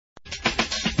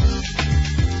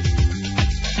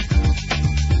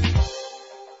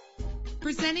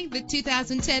Presenting the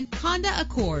 2010 Honda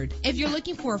Accord. If you're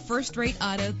looking for a first-rate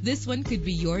auto, this one could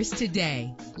be yours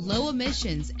today. Low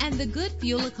emissions and the good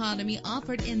fuel economy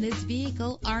offered in this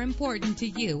vehicle are important to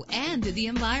you and to the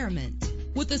environment.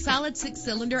 With a solid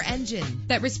 6-cylinder engine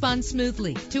that responds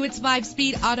smoothly to its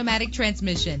 5-speed automatic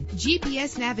transmission,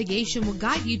 GPS navigation will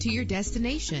guide you to your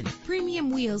destination.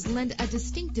 Premium wheels lend a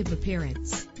distinctive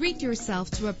appearance. Treat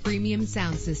yourself to a premium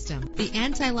sound system. The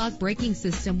anti-lock braking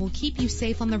system will keep you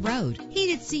safe on the road.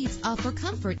 Heated seats offer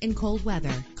comfort in cold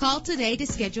weather. Call today to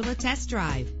schedule a test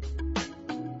drive.